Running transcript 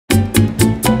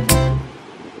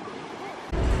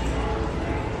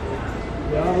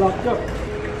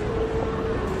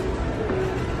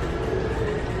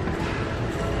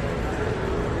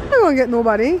gonna get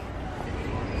nobody.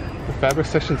 The fabric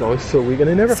section's always so weak and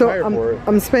they never hire for it.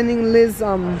 I'm spending Liz's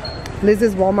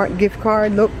Walmart gift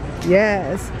card. Look,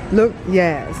 yes. Look,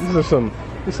 yes. These are some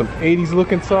 80s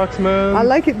looking socks, man. I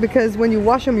like it because when you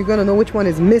wash them, you're gonna know which one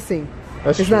is missing.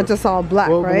 That's it's true. not just all black,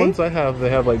 well, right? The ones I have, they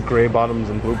have like gray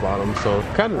bottoms and blue bottoms, so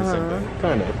kind of the same thing,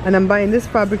 kind of. And I'm buying this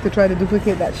fabric to try to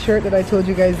duplicate that shirt that I told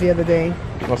you guys the other day.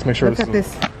 Let's make sure Look at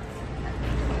this.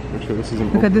 Make sure this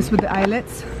isn't. Look at this with the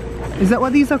eyelets. Is that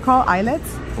what these are called?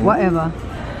 Eyelets? Ooh. Whatever.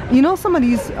 You know, some of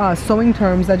these sewing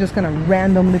terms, I just kind of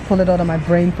randomly pull it out of my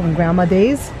brain from grandma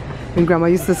days when grandma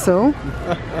used to sew.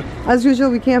 As usual,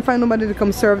 we can't find nobody to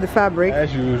come serve the fabric.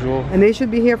 As usual. And they should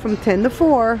be here from 10 to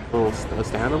 4. A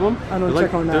stand of them? I don't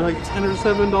check on that. They're like $10 or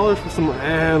 $7 for some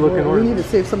looking we need to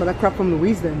save some of that crap from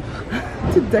Louise then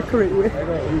to decorate with.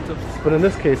 But in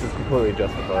this case, it's completely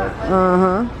justified.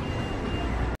 Uh-huh.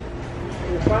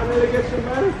 You finally get your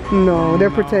money? No, they're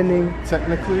pretending.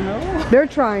 Technically, no. They're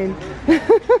trying.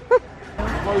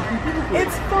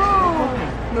 It's fall.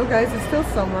 No, guys, it's still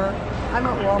summer. I'm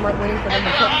at Walmart waiting for them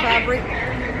to cut fabric.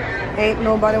 Ain't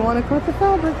nobody want to cut the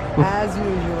fabric, as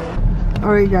usual.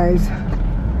 Alright, guys.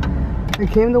 I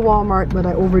came to Walmart, but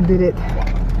I overdid it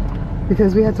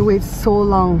because we had to wait so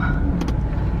long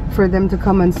for them to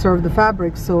come and serve the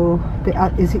fabric. So,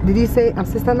 did he say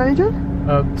assistant manager?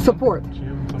 Support.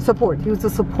 Support. He was the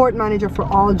support manager for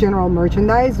all general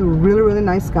merchandise. A really, really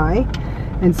nice guy.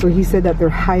 And so he said that they're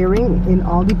hiring in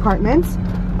all departments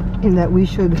and that we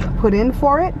should put in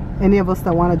for it, any of us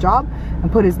that want a job,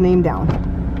 and put his name down.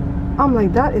 I'm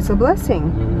like, that is a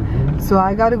blessing. So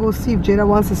I gotta go see if Jada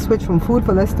wants to switch from Food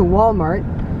for Less to Walmart.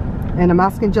 And I'm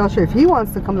asking Joshua if he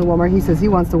wants to come to Walmart. He says he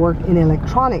wants to work in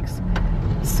electronics.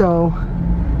 So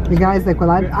the guy's like,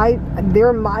 well,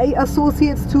 they're my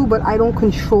associates too, but I don't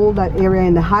control that area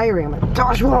in the hiring. I'm like,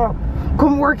 Joshua,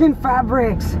 come work in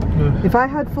fabrics. If I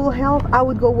had full health, I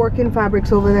would go work in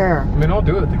fabrics over there. I mean, I'll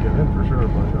do it to get in for sure.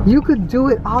 But, you could do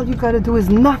it. All you gotta do is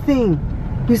nothing.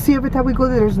 You see, every time we go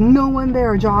there, there's no one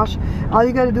there, Josh. All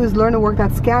you gotta do is learn to work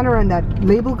that scanner and that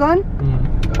label gun.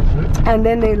 And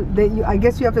then I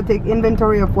guess you have to take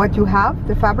inventory of what you have,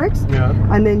 the fabrics. Yeah.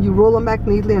 And then you roll them back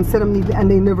neatly and set them neatly, and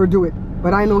they never do it.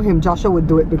 But I know him, Joshua would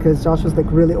do it because Joshua's like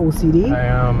really OCD. I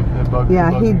am.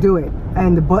 Yeah, he'd do it.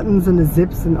 And the buttons and the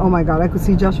zips and oh my god, I could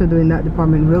see Joshua doing that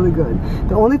department really good.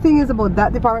 The only thing is about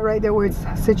that department right there where it's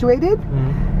situated,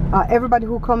 everybody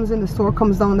who comes in the store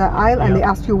comes down that aisle and they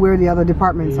ask you where the other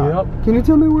departments are. Can you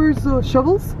tell me where's the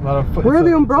shovels? Where are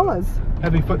the umbrellas?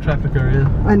 Heavy foot traffic area.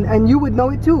 And you would know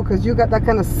it too because you got that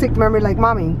kind of sick memory like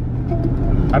mommy.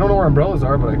 I don't know where umbrellas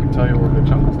are, but I can tell you where the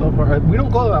chunk of stuff are. We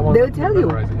don't go to that one. They would tell you.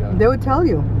 They would tell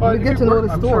you. Well, you get to know the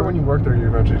store. I'm sure when you work there, you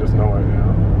eventually just know it.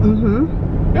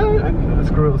 Yeah, let's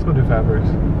go do fabrics.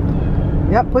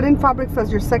 Yeah, put in fabrics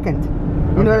as your second.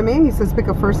 You know what I mean? He says pick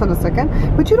a first and a second.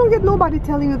 But you don't get nobody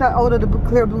telling you that out of the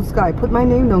clear blue sky. Put my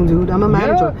name down, dude. I'm a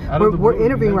manager. We're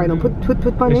interviewing right now.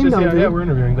 Put my name down, dude. Yeah, we're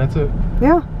interviewing. That's it.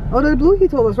 Yeah. Out of the blue, he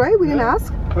told us, right? We didn't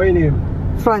ask. What are you name?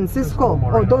 Francisco.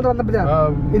 Oh, don't.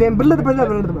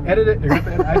 Edit it.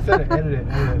 I said it. Edit it.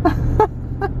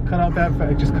 Cut out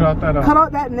that. Just cut out that. Cut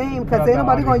out that name, cause ain't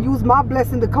nobody gonna use my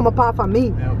blessing to come up off of me.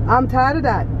 Yep. I'm tired of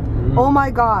that. Oh my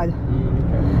God.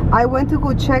 I went to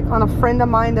go check on a friend of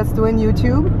mine that's doing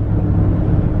YouTube.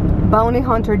 Bounty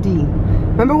Hunter D.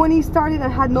 Remember when he started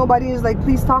and had nobody? He's like,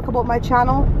 please talk about my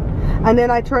channel. And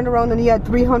then I turned around and he had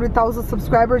 300,000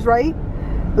 subscribers, right?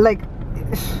 Like.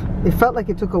 It felt like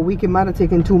it took a week. It might have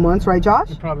taken 2 months, right,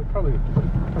 Josh? Probably.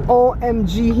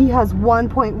 OMG, he has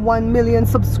 1.1 million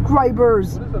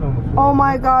subscribers. What is that on the floor? Oh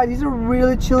my God, he's a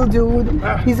really chill dude.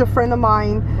 He's a friend of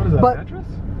mine. What is that, but mattress?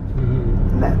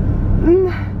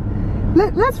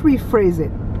 Let's rephrase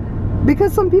it.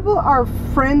 Because some people are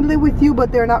friendly with you,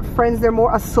 but they're not friends. They're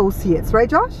more associates, right,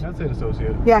 Josh? I'd say an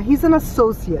associate. Yeah, he's an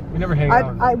associate. We never hang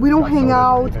out. We don't hang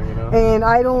out, and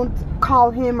I don't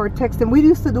call him or text him. We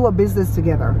used to do a business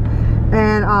together,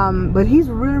 and but he's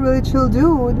really, really chill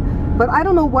dude. But I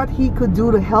don't know what he could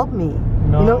do to help me.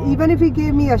 No. You know, even if he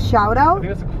gave me a shout out. I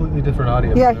think that's a completely different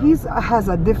audience. Yeah, he has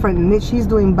a different niche. He's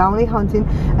doing bounty hunting,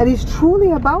 and he's truly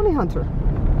a bounty hunter.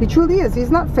 He truly is. He's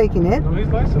not faking it. No, he's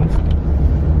licensed.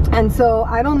 And so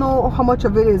I don't know how much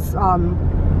of it is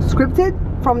scripted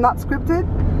from not scripted.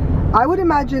 I would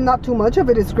imagine not too much of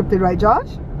it is scripted, right, Josh?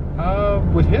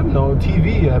 With him, no.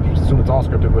 TV, I assume it's all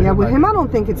scripted. Yeah, with him, I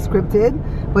don't think it's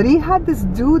scripted. But he had this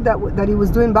dude that he was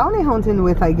doing bounty hunting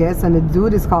with, I guess, and the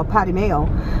dude is called Patty Mayo.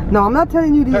 No, I'm not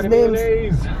telling you these names.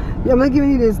 Yeah, I'm not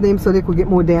giving you these names so they could get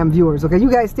more damn viewers. Okay, you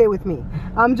guys stay with me.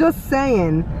 I'm just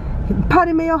saying,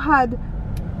 Patty Mayo had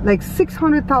like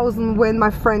 600,000 when my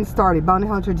friend started, Bounty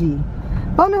Hunter D.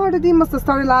 Bounty Hunter D must have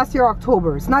started last year,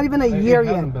 October. It's not even a year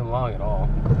yet. It hasn't been long at all.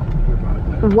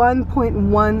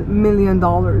 $1.1 million.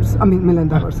 I mean, $1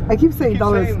 million. I keep saying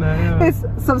dollars. Saying that, yeah. It's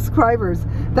subscribers.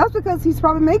 That's because he's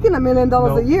probably making $1 million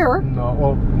a year. No,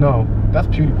 well, no. That's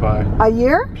PewDiePie. A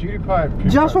year?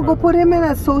 PewDiePie. Joshua, go put him in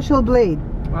as Social Blade.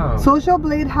 Wow. Social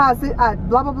Blade has it at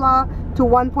blah blah blah to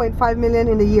 1.5 million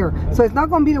in a year. So it's not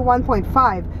going to be the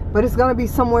 1.5, but it's going to be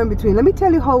somewhere in between. Let me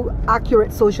tell you how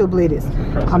accurate Social Blade is.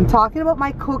 I'm talking about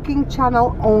my cooking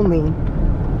channel only.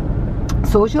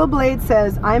 Social Blade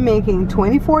says I'm making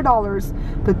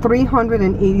 $24 to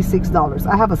 $386.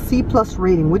 I have a C+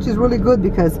 rating, which is really good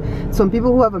because some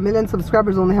people who have 1 million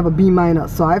subscribers only have a B-.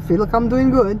 So I feel like I'm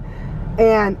doing good.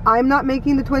 And I'm not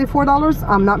making the $24,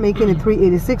 I'm not making the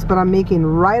 $386, but I'm making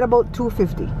right about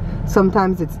 $250.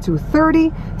 Sometimes it's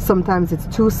 $230, sometimes it's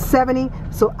 $270,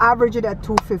 so average it at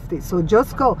 $250. So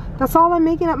just go. That's all I'm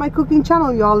making at my cooking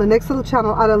channel, y'all. The next little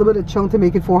channel, add a little bit of chunk to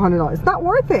make it $400. It's not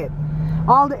worth it.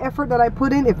 All the effort that I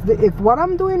put in, if what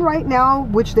I'm doing right now,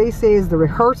 which they say is the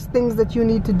rehearsed things that you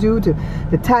need to do, to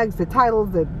the tags, the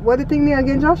titles, the what the thing there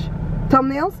again, Josh?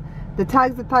 Thumbnails? The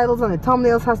tags, the titles, and the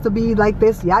thumbnails has to be like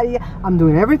this. Yeah. I'm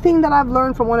doing everything that I've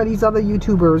learned from one of these other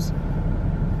YouTubers,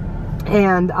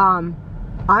 and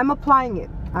I'm applying it.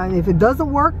 And if it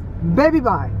doesn't work, baby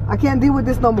bye. I can't deal with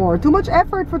this no more. Too much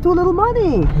effort for too little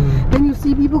money. Then you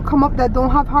see people come up that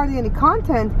don't have hardly any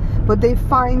content, but they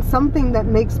find something that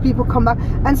makes people come back.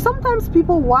 And sometimes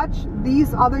people watch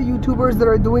these other YouTubers that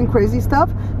are doing crazy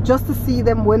stuff just to see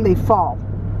them when they fall.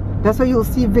 That's why you'll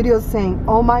see videos saying,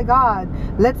 oh my God,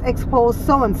 let's expose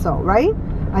so-and-so, right?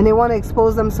 And they want to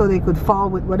expose them so they could fall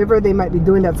with whatever they might be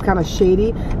doing that's kind of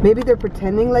shady. Maybe they're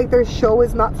pretending like their show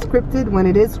is not scripted when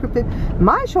it is scripted.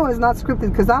 My show is not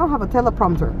scripted because I don't have a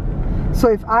teleprompter. So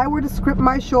if I were to script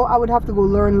my show, I would have to go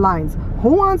learn lines.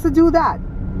 Who wants to do that?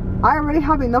 I already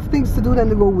have enough things to do than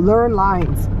to go learn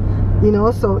lines. You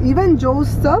know, so even Joe's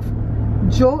stuff,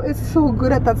 Joe is so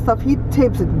good at that stuff. He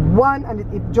tapes it one, and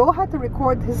if Joe had to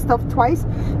record his stuff twice,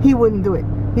 he wouldn't do it.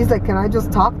 He's like, can I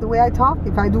just talk the way I talk?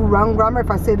 If I do wrong grammar,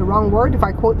 if I say the wrong word, if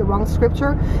I quote the wrong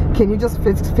scripture, can you just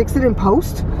fix it in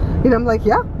post? You know, I'm like,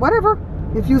 yeah, whatever.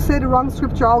 If you say the wrong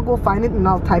scripture, I'll go find it and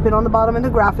I'll type it on the bottom in the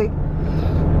graphic.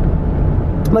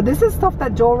 But this is stuff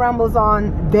that Joe rambles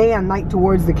on day and night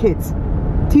towards the kids.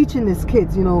 Teaching these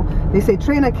kids, you know, they say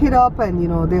train a kid up and, you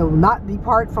know, they'll not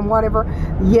depart from whatever.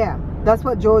 Yeah. That's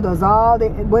what Joe does all day.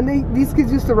 When these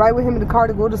kids used to ride with him in the car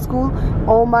to go to school,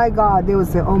 oh my God, they would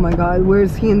say, oh my God,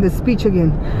 where's he in this speech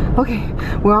again? Okay,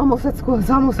 we're almost at school, it's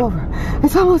almost over.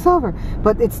 It's almost over.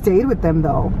 But it stayed with them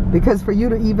though, because for you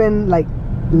to even like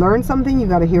learn something, you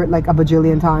got to hear it like a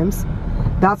bajillion times.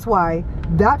 That's why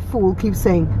that fool keeps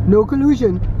saying, no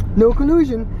collusion, no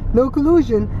collusion, no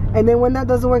collusion. And then when that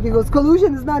doesn't work, he goes,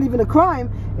 collusion is not even a crime.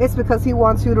 It's because he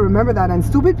wants you to remember that. And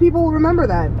stupid people will remember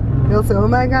that. They'll say, oh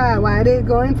my God, why are they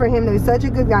going for him? He's such a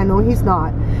good guy. No, he's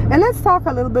not. And let's talk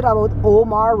a little bit about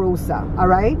Omarosa, all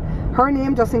right? Her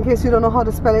name, just in case you don't know how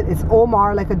to spell it, it's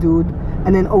Omar, like a dude,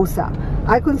 and then Osa.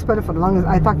 I couldn't spell it for the longest.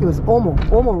 I thought it was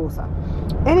Omarosa.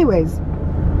 Anyways,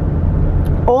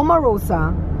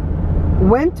 Omarosa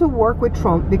went to work with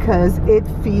Trump because it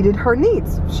feeded her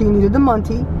needs. She needed the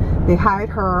money. They hired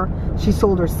her. She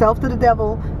sold herself to the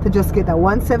devil to just get that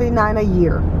 $179 a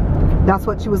year. That's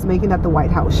what she was making at the White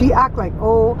House. She act like,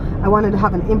 oh, I wanted to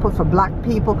have an input for black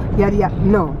people, yada yada.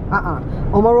 No,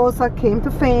 Omarosa came to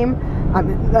fame. I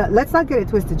mean, let's not get it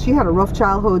twisted. She had a rough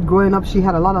childhood growing up. She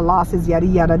had a lot of losses, yada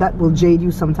yada. That will jade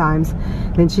you sometimes.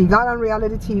 Then she got on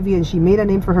reality TV and she made a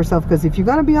name for herself, because if you're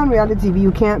gonna be on reality TV,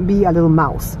 you can't be a little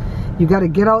mouse. You got to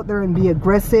get out there and be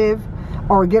aggressive,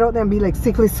 or get out there and be like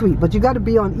sickly sweet. But you got to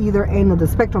be on either end of the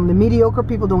spectrum. The mediocre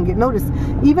people don't get noticed.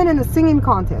 Even in a singing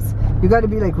contest, you got to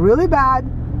be like really bad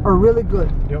or really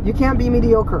good. Yep. You can't be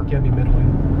mediocre. You can't be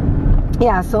middling.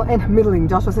 Yeah, so, and middling.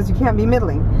 Joshua says you can't be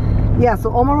middling. Yeah, so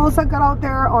Omarosa got out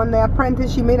there on The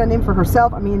Apprentice. She made a name for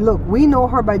herself. I mean, look, we know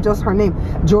her by just her name.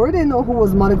 Jory didn't know who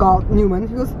was Monigal Newman.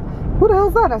 He goes, who the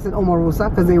hell's that? I said Omarosa,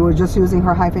 because they were just using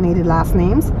her hyphenated last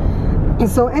names. And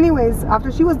so anyways,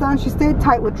 after she was done, she stayed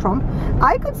tight with Trump.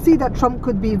 I could see that Trump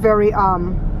could be very,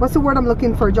 what's the word I'm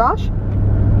looking for, Josh?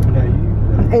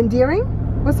 Yeah, endearing?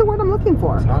 What's the word I'm looking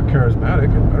for? It's not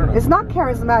charismatic. It's not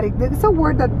charismatic. It's a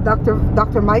word that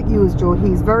Dr. Mike used, Joe.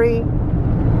 He's very,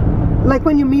 like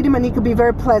when you meet him, and he could be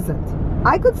very pleasant.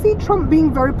 I could see Trump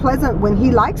being very pleasant when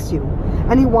he likes you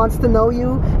and he wants to know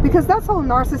you, because that's how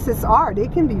narcissists are. They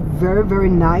can be very, very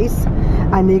nice,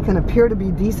 and they can appear to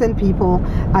be decent people,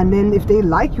 and then if they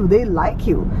like you, they like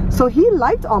you. So he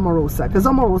liked Omarosa because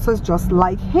Omarosa is just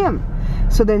like him.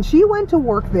 So then she went to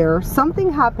work there.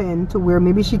 Something happened to where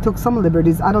maybe she took some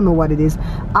liberties. I don't know what it is.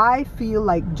 I feel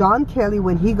like John Kelly,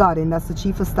 when he got in, that's the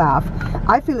chief of staff,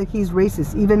 I feel like he's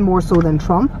racist, even more so than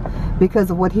Trump,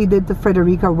 because of what he did to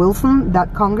Frederica Wilson,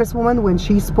 that congresswoman, when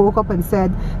she spoke up and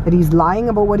said that he's lying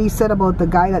about what he said about the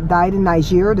guy that died in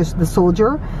Niger, the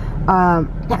soldier.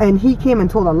 And he came and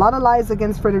told a lot of lies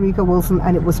against Frederica Wilson,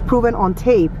 and it was proven on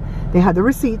tape. They had the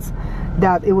receipts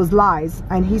that it was lies,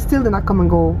 and he still did not come and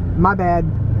go, my bad,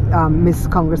 Miss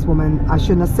Congresswoman, I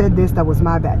shouldn't have said this, that was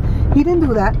my bad. He didn't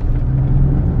do that.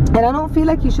 And I don't feel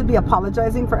like you should be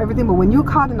apologizing for everything, but when you're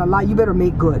caught in a lie, you better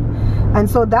make good. And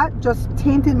so that just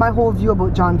tainted my whole view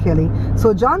about John Kelly.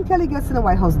 So John Kelly gets in the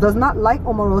White House, does not like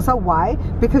Omarosa. Why?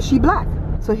 Because she's black.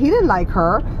 So he didn't like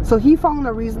her, so he found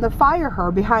a reason to fire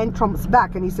her behind Trump's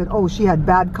back, and he said, oh, she had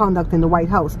bad conduct in the White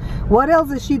House. What else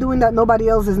is she doing that nobody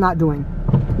else is not doing?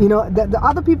 You know, the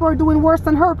other people are doing worse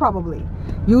than her, probably,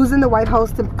 using the White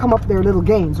House to come up their little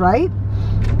gains, right?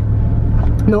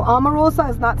 No, Omarosa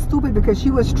is not stupid, because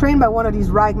she was trained by one of these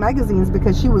rag magazines,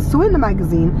 because she was suing the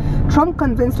magazine. Trump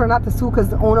convinced her not to sue because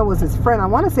the owner was his friend. I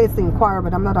want to say it's the Inquirer,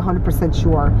 but I'm not 100%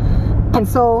 sure. And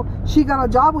so she got a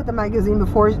job with the magazine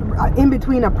before, in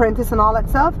between apprentice and all that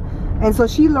stuff. And so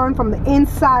she learned from the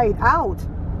inside out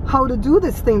how to do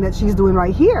this thing that she's doing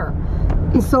right here.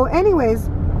 And so anyways,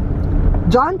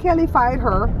 John Kelly fired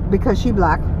her because she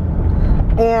black.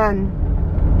 And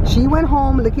she went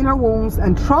home licking her wounds,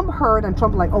 and Trump heard, and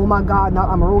Trump like, oh my God, not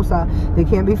Omarosa. They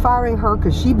can't be firing her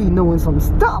because she be knowing some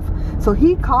stuff. So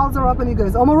he calls her up and he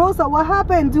goes, Omarosa, what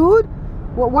happened, dude?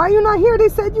 Well, why are you not here? They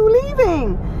said you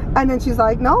leaving. And then she's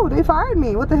like, no, they fired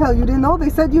me. What the hell? You didn't know? They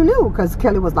said you knew. Because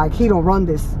Kelly was like, he don't run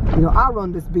this. You know, I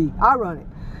run this beat. I run it.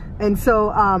 And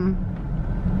so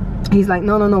he's like,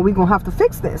 no, we're going to have to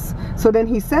fix this. So then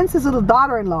he sends his little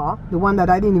daughter-in-law, the one that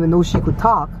I didn't even know she could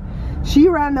talk. She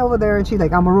ran over there and she's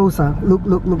like, Omarosa,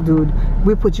 look, dude,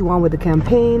 we put you on with the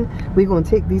campaign. We're going to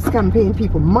take these campaign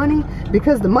people money,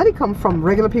 because the money comes from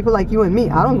regular people like you and me.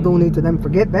 I don't donate to them,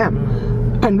 forget them.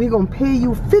 And we're going to pay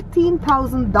you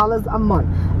 $15,000 a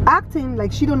month. Acting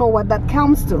like she don't know what that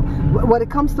comes to, what it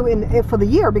comes to for the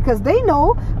year, because they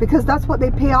know, because that's what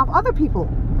they pay off other people,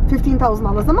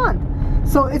 $15,000 a month.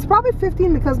 So it's probably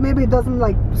 15 because maybe it doesn't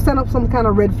like send up some kind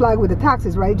of red flag with the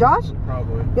taxes, right, Josh?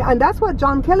 Probably. Yeah, and that's what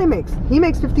John Kelly makes. He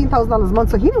makes $15,000 a month,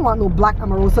 so he didn't want no black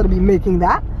Omarosa to be making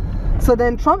that. So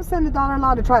then Trump sent the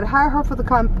daughter-in-law to try to hire her for the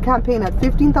campaign at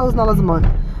 $15,000 a month.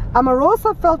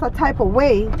 Omarosa felt a type of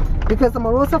way because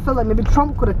Omarosa felt like maybe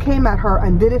Trump could have came at her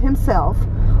and did it himself,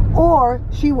 or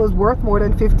she was worth more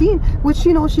than 15, which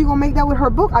she knows she gonna make that with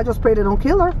her book. I just pray they don't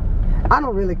kill her. I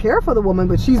don't really care for the woman,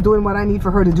 but she's doing what I need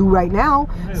for her to do right now,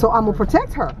 so I'm gonna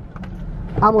protect her.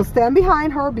 I'm gonna stand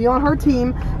behind her, be on her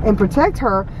team, and protect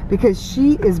her, because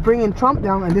she is bringing Trump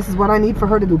down, and this is what I need for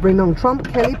her to do. Bring down Trump,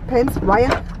 Kelly, Pence,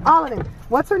 Ryan, all of them.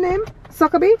 What's her name?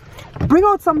 Suckaby? Bring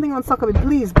out something on Suckaby,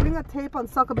 please. Bring a tape on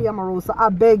Suckaby, Omarosa. I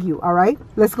beg you, all right?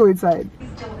 Let's go inside. These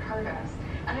don't hurt us.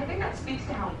 And I think that speaks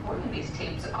to how important these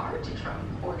tapes are to Trump,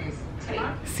 or his tape.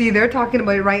 See, they're talking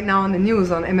about it right now on the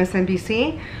news on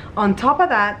MSNBC. On top of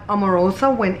that,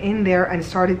 Omarosa went in there and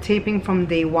started taping from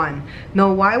day one.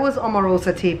 Now, why was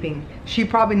Omarosa taping? She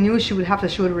probably knew she would have to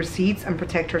show the receipts and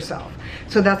protect herself.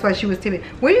 So that's why she was taping.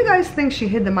 Where do you guys think she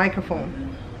hid the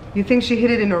microphone? You think she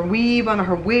hid it in her weave, on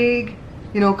her wig?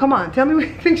 You know, come on, tell me where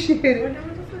you think she hid it.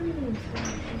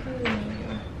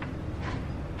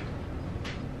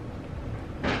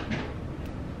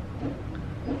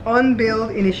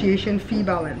 Unbilled initiation fee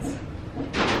balance.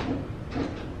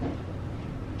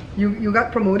 You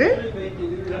got promoted?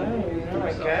 No,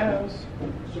 I guess.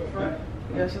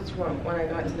 Yes, it's when I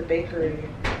got to the bakery.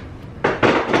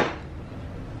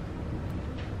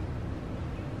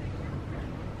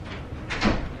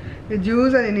 The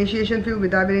dues and initiation fee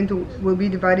will be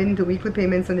divided into weekly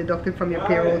payments and deducted from your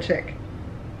payroll check.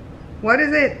 What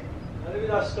is it?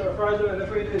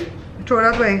 Throw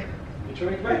it that way.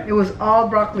 It was all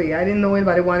broccoli. I didn't know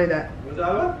anybody wanted that. Was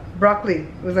that what? Broccoli.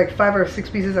 It was like 5 or 6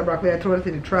 pieces of broccoli. I threw it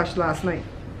in the trash last night.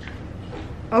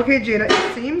 Okay, Jada,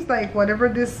 it seems like whatever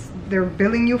they're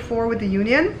billing you for with the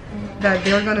union, that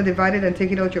they're going to divide it and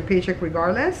take it out your paycheck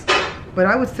regardless. But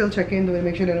I would still check into it and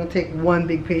make sure they don't take one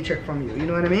big paycheck from you. You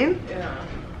know what I mean? Yeah.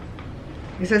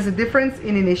 It says the difference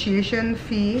in initiation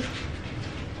fee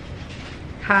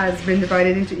has been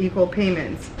divided into equal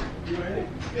payments.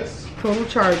 Yes. Total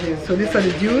charges. So these are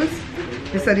the dues,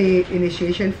 these are the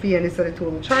initiation fee, and these are the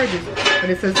total charges. But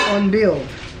it says unbilled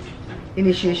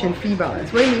initiation fee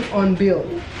balance. What do you mean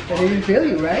unbilled? But they didn't bill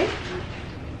you, right?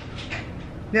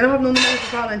 They don't have no money to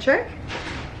file and check?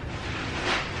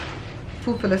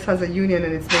 food fillers has a union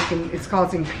and it's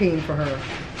causing pain for her.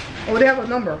 Oh, they have a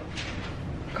number.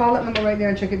 Call that number right there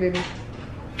and check it, baby.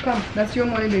 Come, that's your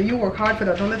money, baby. You work hard for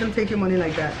that. Don't let them take your money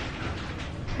like that.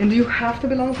 And do you have to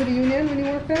belong to the union when you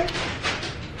work there?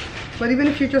 But even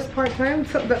if you're just part-time,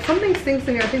 something stinks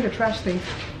in here. I think the trash stinks.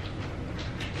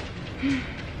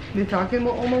 They're talking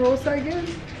about Omarosa again?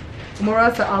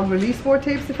 Omarosa, I'll release more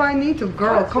tapes if I need to.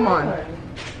 Girl, come on.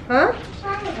 Huh? What's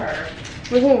wrong with her?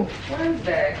 With who?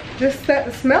 Wednesday. Just that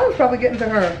the smell is probably getting to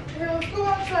her. Yeah, let's go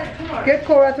outside. Come on. Get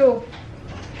Cora too.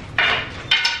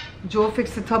 Joel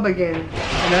fixed the tub again.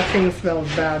 And that thing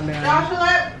smells bad, man. Joshua,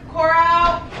 let Cora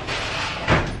out.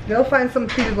 They'll find some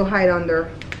tree to go hide under.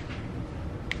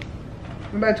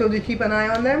 Remember I told you to keep an eye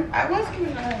on them? I was keeping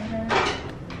an eye on her.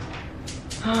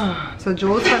 So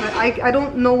Joel's trying to, I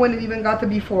don't know when it even got to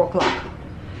be 4 o'clock.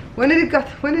 When did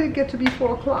it get to be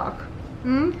 4 o'clock?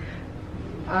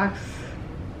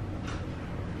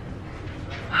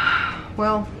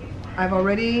 Well, I've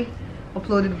already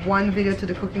uploaded 1 video to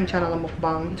the cooking channel on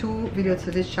Mukbang, 2 videos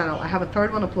to this channel. I have a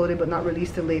 3rd one uploaded but not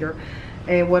released till later.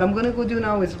 And what I'm gonna go do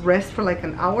now is rest for like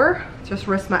an hour. Just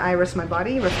rest my eye, rest my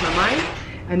body, rest my mind.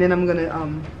 And then I'm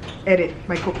gonna edit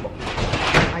my cookbook.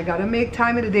 I gotta make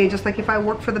time in the day, just like if I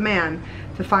work for the man,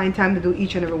 to find time to do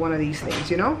each and every one of these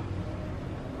things, you know?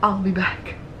 I'll be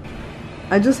back.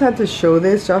 I just had to show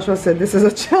this. Joshua said this is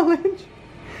a challenge.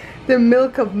 The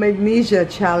milk of magnesia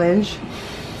challenge.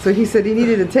 So he said he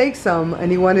needed to take some and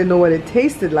he wanted to know what it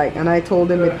tasted like. And I told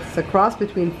him it's a cross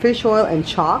between fish oil and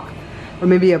chalk, or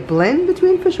maybe a blend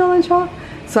between fish oil and chalk.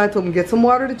 So I told him get some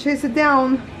water to chase it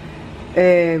down.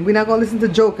 And we're not gonna listen to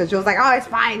Joe because Joe's like, oh, it's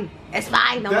fine. It's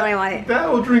fine. Don't worry about it. That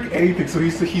will drink anything. So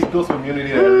he's built some immunity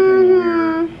to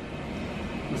everything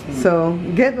weird. So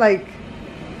get like,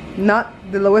 not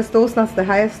the lowest dose, not the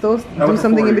highest dose. Do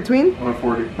something 40. in between. I'm at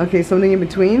 40. Okay, something in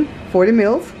between. 40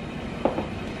 mils.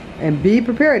 And be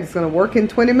prepared. It's gonna work in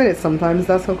 20 minutes sometimes.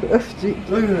 That's how. Ugh, gee.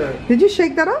 Look at that. Did you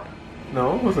shake that up?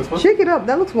 No, what's this one? Shake it up.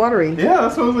 That looks watery. Yeah,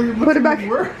 that's what I was like. Put it back.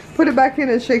 Worse. Put it back in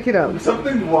and shake it up.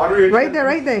 Something watery. Right there,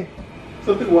 right there.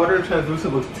 Something watery and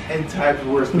translucent looks 10 times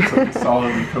worse than something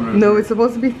solid coming. No, it's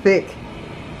supposed to be thick.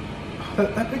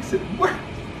 That makes it worse.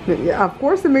 Yeah, of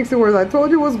course it makes it worse. I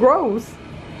told you it was gross.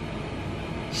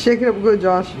 Shake it up good,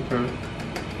 Josh. Okay.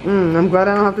 I'm glad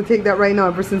I don't have to take that right now.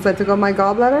 Ever since I took out my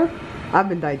gallbladder, I've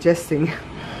been digesting.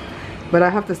 But I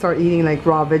have to start eating like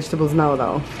raw vegetables now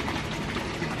though.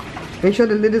 Make sure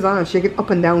the lid is on and shake it up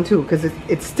and down too, because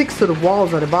it sticks to the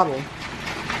walls of the bottle.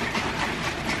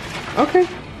 Okay.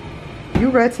 You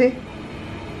ready?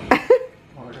 Oh, I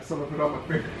got something to put on my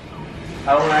finger.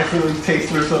 I don't actually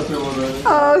taste or something with it.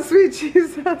 Oh, sweet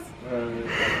Jesus.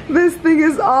 This thing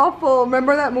is awful.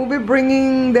 Remember that movie,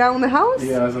 Bringing Down the House?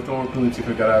 Yeah, is that the one from the chick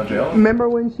that got out of jail? Remember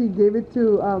when she gave it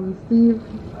to Steve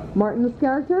Martin's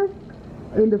character?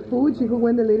 In the food,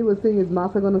 when the lady was saying, is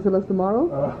Masa gonna sell us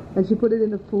tomorrow? And she put it in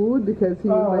the food because he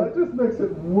was like... that just makes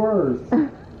it worse.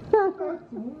 That's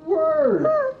worse.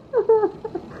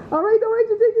 Alright,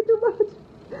 you take it too much.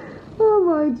 Oh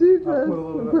my Jesus.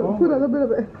 Put a little bit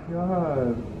of it.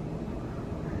 God.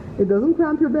 It doesn't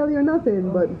cramp your belly or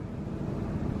nothing, but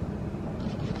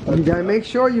you gotta make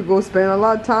sure you go spend a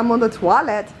lot of time on the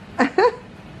toilet.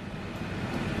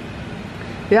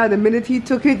 Yeah, the minute he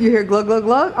took it, you hear glug, glug,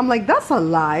 glug. I'm like, that's a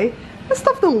lie. This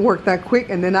stuff don't work that quick.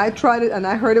 And then I tried it and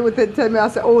I heard it within 10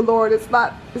 minutes. I said, oh Lord, it's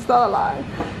not a lie.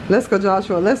 Let's go,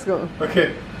 Joshua, let's go.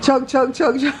 Okay. Chug, chug,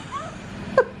 chug, chug.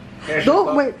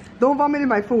 Don't vomit in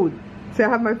my food. See, I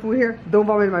have my food here. Don't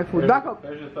vomit in my food. Back up.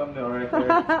 There's your thumbnail right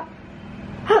there.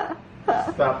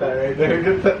 Stop that right there.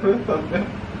 Get that for the thumbnail.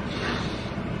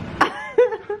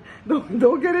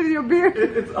 Don't get it in your beard.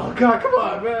 It's oh God, come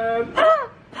on, man.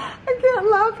 I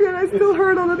can't laugh yet. I still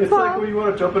hurt on the top. It's like when you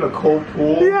want to jump in a cold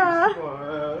pool. Yeah.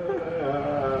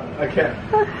 I can't.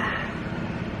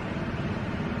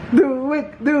 Do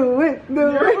it. You're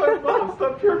my mom.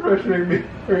 Stop peer pressuring me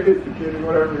or instigating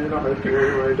whatever. You're not my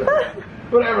peer right now.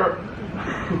 Whatever.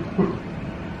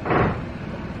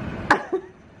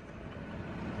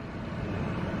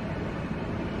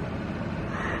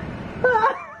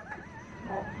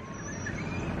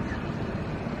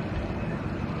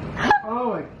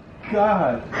 Oh my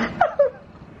God.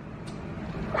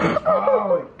 Oh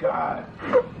my God.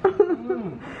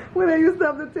 When I used to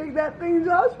have to take that thing,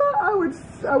 Joshua,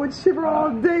 I would shiver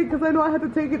all day because I know I had to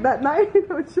take it that night.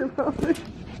 I would shiver all day.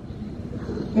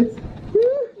 It's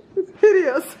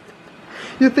hideous.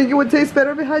 You think it would taste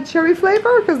better if it had cherry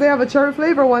flavor? Because they have a cherry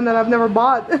flavor one that I've never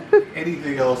bought.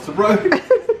 Anything else to run?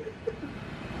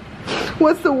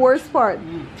 What's the worst part?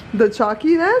 The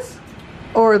chalkiness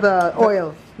or the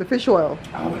oil? The fish oil?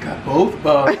 Oh my God, both?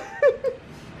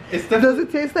 It's Does definitely,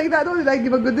 it taste like that though? Did I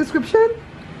give a good description?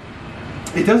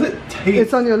 it doesn't taste.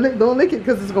 It's on your lip. Don't lick it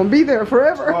because it's gonna be there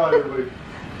forever. Probably.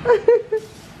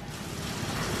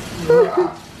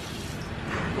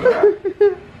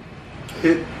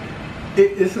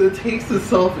 It's the taste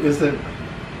itself isn't.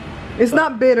 It's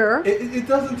not bitter. It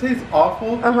doesn't taste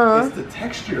awful. It's the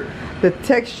texture. The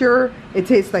texture, it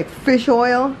tastes like fish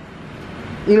oil.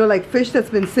 You know, like fish that's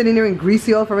been sitting there in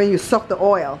greasy oil for when you suck the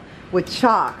oil with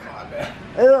chalk.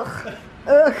 Ugh.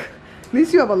 Ugh. At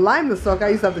least you have a lime to suck. I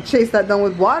used to have to chase that down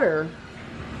with water.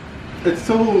 It's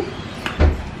so.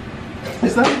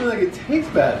 It's not even like it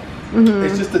tastes bad.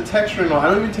 It's just the texture and all. I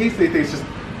don't even taste anything. It's just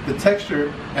the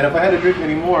texture. And if I had to drink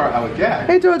any more, I would gag.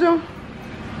 Hey, Jojo.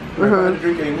 If I had to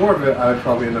drink any more of it, I would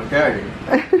probably end up gagging.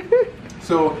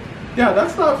 So, yeah,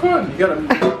 that's not fun. You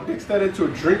gotta mix that into a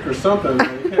drink or something.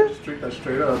 Man. You can't just drink that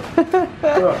straight up.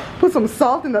 Ugh. Put some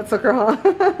salt in that sucker, huh?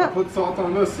 I put salt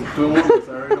on this. It's doing wonders.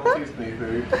 I already don't taste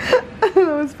anything.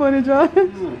 That was funny, John.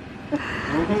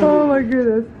 Oh my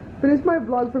goodness. Finish my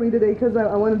vlog for me today because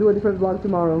I want to do a different vlog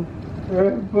tomorrow.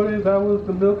 Everybody, that was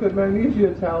the Milk and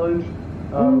Magnesia challenge.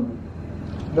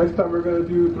 Next time we're going to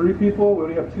do 3 people. We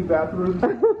only have 2 bathrooms.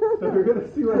 So we're going to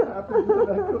see what happens when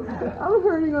that goes down. I'm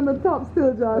hurting on the top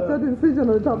still, Josh. That incision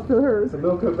on the top still hurts. The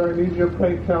Milk and Magnesia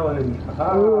prank challenge.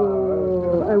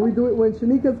 Oh, and we do it when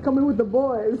Shanika's coming with the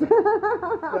boys.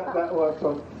 that was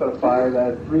so fire.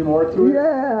 That 3 more to it.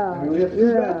 Yeah. And we have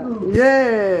 2 bathrooms.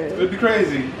 Yeah. It'd be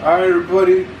crazy. Alright,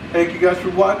 everybody. Thank you guys for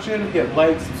watching. Hit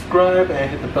like, subscribe, and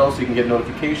hit the bell so you can get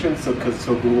notifications. So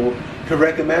Google can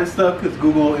recommend stuff. Because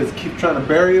Google keep trying to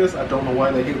bury us. I don't know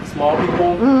why they hate the small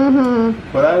people.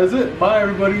 But that is it. Bye,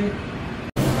 everybody.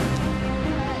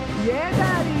 Yeah,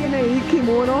 Daddy. In a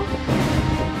kimono.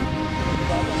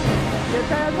 ¿Qué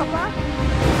tal, papá?